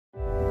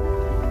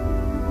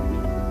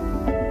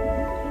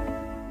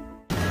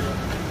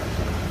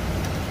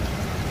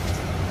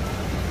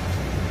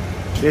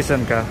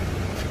Listen ka.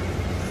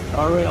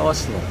 Norway,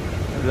 Oslo.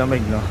 Lamig,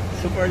 no?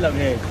 Super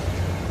lamig.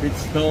 With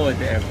snow at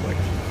the airport.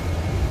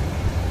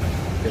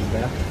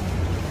 Ganda.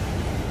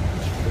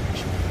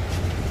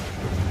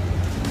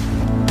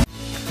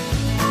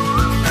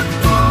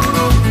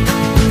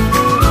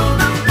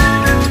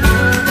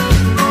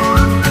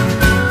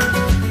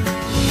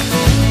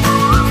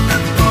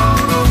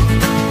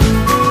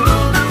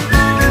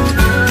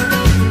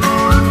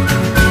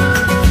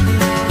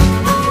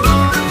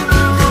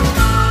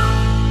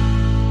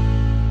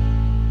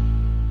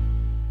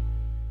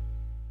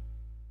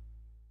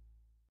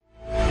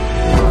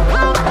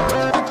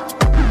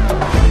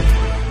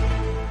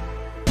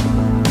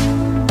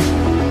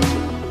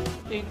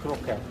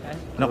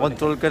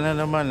 Nakontrol ka na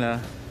naman, ha?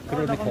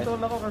 Nakontrol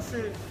ako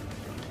kasi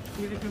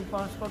Philippine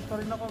passport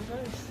pa rin ako,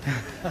 guys.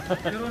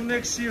 Pero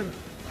next year,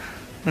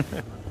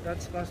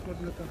 that's passport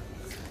na to.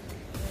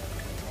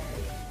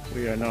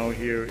 We are now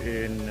here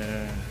in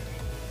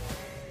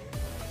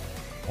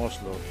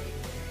Oslo,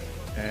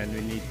 and we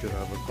need to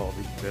have a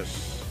COVID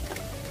test,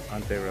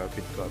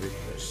 anti-rapid COVID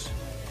test.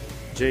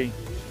 Jay,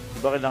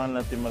 ba kailangan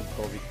natin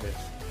mag-COVID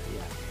test?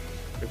 Yeah.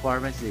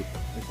 Requirements dito.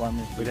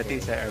 Requirements dito. Pagdating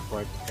sa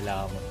airport,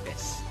 kailangan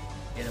mag-test.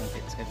 Yan ang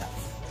test ka lang.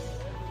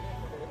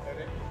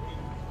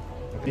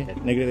 Okay,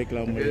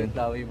 nagre-reklamo yun.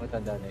 Nagre-reklamo yung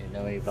matanda na yun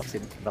na may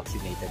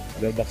vaccinated.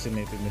 Dahil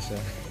vaccinated na siya.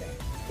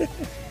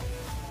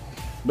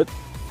 But,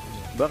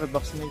 bakit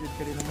vaccinated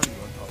ka rin naman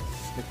yun?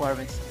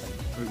 Requirements.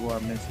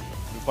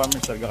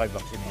 Requirements talaga kay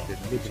vaccinated.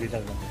 Libre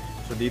lang naman.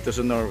 So dito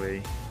sa Norway,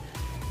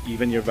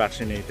 even you're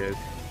vaccinated,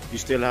 you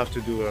still have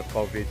to do a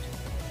COVID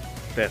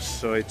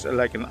test. So it's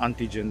like an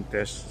antigen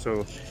test.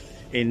 So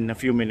in a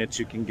few minutes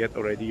you can get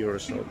already your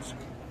results.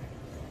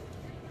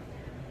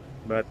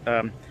 But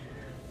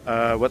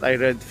what I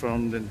read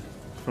from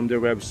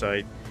their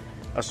website,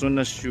 as soon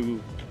as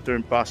you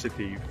turn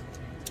positive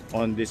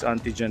on this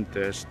antigen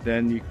test,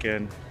 then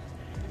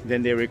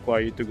they require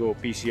you to go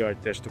PCR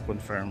test to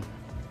confirm,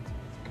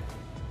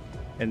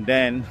 and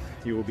then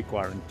you will be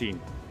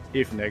quarantined.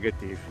 If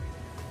negative,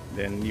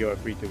 then you are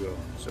free to go.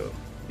 So,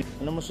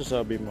 ano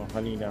masasabi mo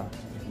kanina?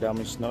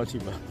 Daming snow,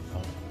 diba?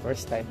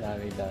 First time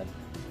namin na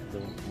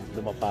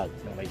lumapag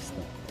na may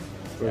snow.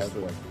 First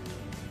time.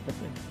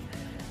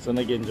 So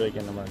nag-enjoy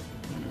ka naman?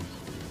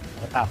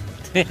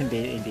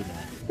 Hindi na.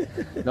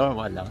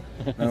 Normal lang.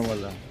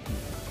 Normal lang.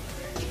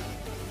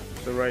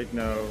 So right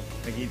now,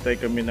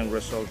 naghihintay kami ng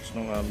results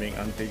ng aming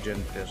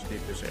antigen test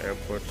dito sa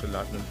airport. So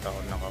lahat ng tao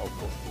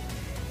nakaupo.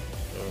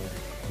 So,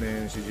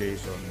 ngayon si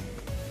Jason,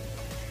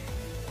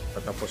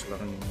 patapos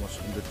lang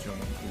masundot yung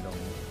ilang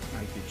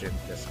antigen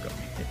test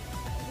kami.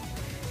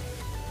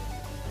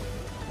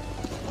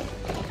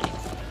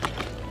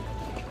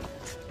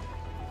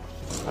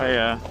 Ay,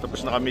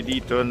 tapos na kami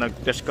dito,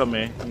 nag-test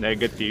kami,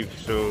 negative,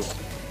 so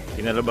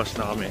pinalabas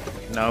na kami.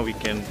 Now we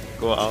can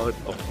go out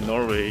of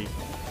Norway.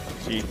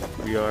 See,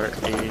 we are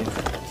in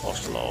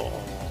Oslo.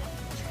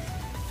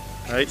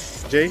 Right,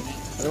 Jay?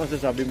 Ano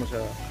masasabi mo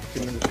sa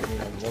sinunod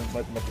kanina?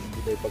 Ba't matindi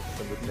ba yung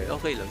pagsasagot na yun?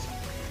 Okay lang.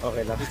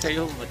 Okay lang.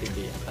 Sa'yo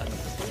matindi yan.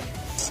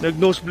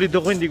 Nag-nosebleed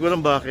ako, hindi ko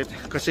alam bakit.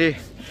 Kasi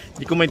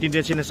hindi ko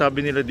maintindihan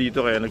sinasabi nila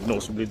dito, kaya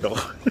nag-nosebleed ako.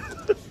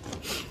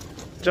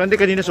 Tsaka hindi,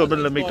 kanina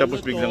sobrang lamig,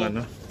 tapos biglang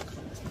ano.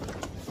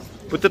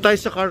 Punta tayo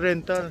sa car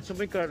rental. Saan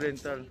ba yung car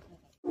rental?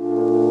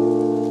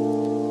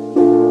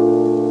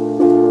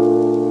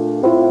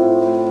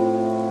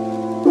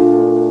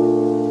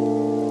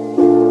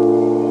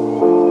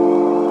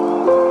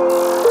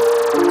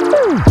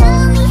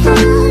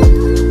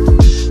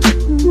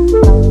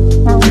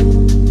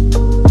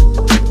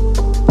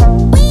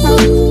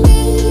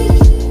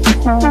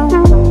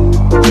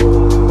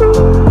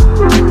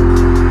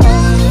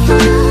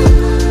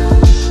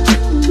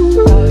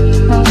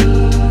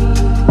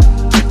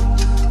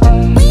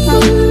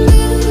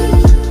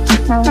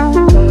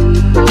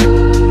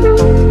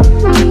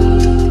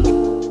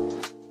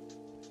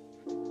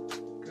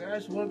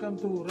 Welcome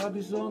to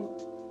Radisson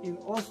in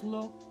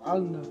Oslo,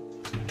 Alna.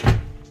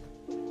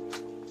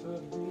 So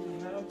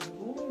we have the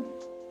room.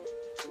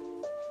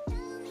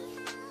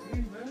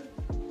 Hey man,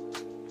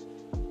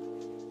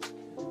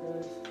 you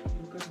guys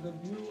look at the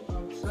view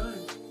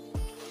outside.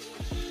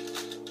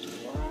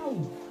 Wow,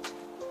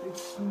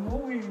 it's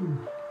snowing.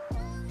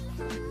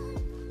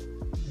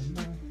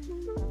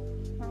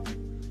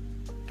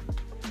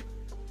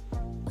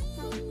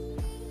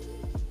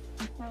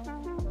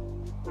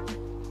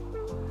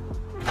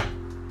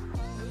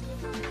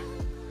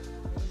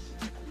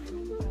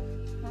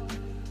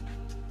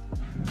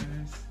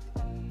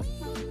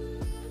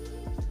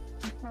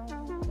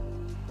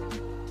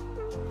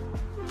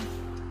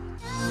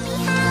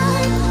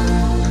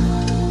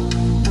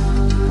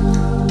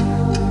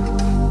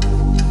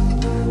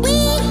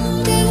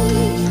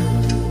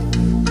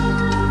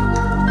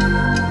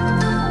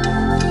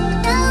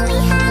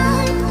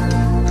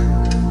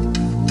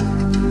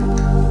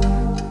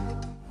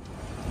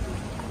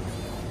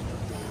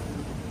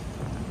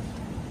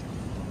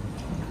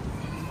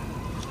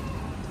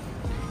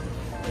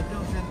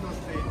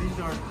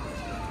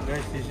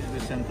 Guys, this is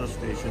the central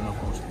station of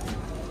Oslo.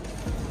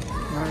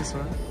 Nice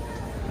one.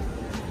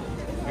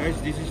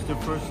 Guys, this is the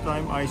first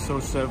time I saw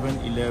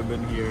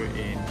 7-Eleven here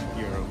in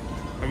Europe.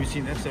 Have you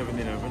seen that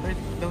 7-Eleven? Right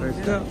down Right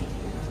there. there.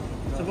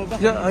 Sa baba.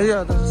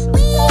 Yeah, that's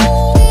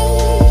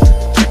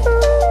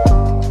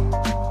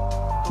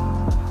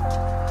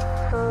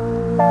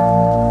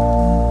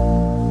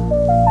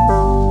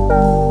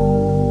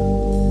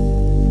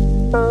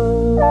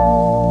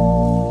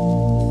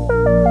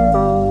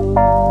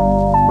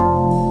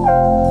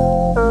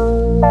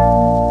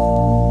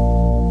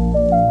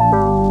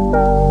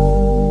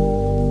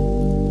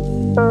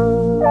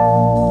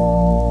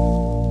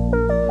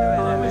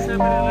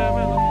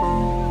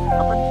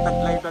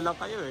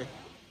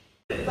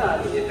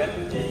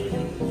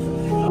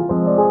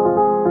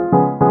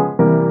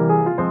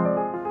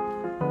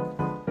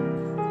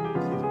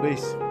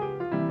Place.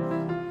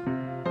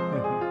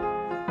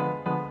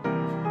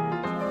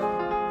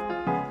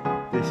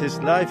 This is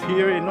life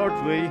here in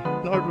Norway.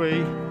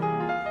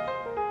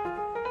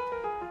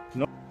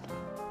 No,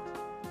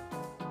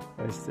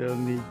 I still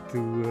need to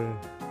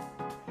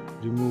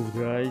remove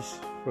the ice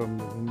from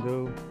the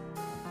window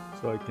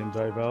so I can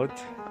drive out.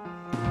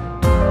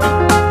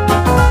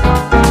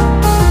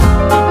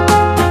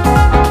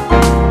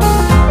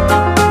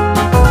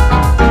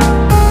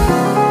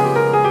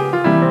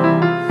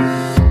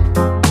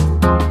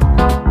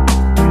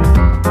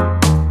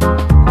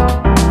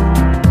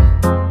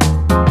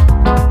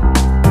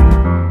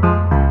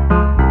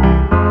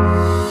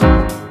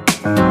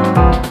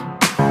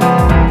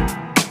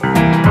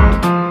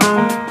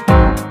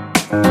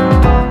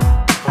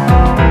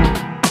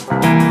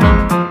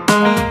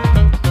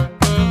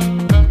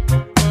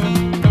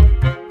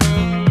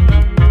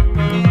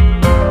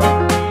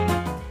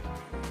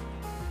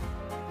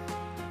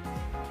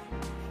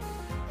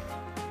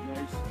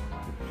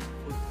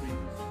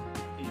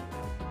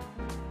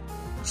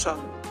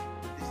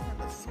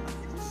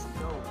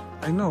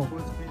 I know. The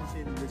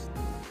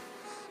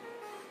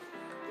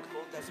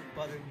cold doesn't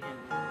bother me.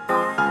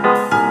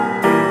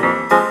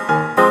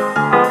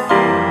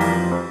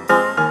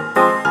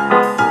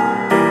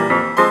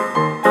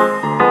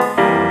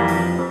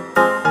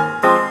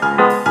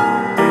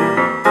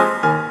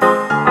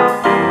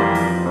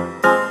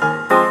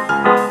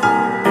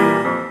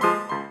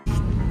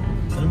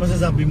 Ano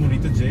masasabi mo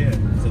dito, Jay,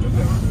 sa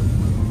lugar?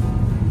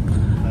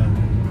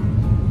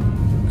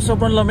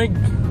 Sobrang lamig.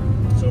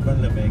 Sobrang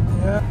lamig.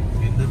 Yeah.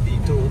 Ganda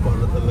dito,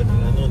 para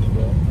talagang ano, di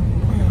ba?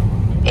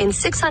 In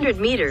 600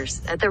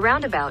 meters, at the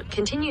roundabout,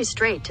 continue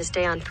straight to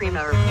stay on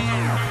Prima.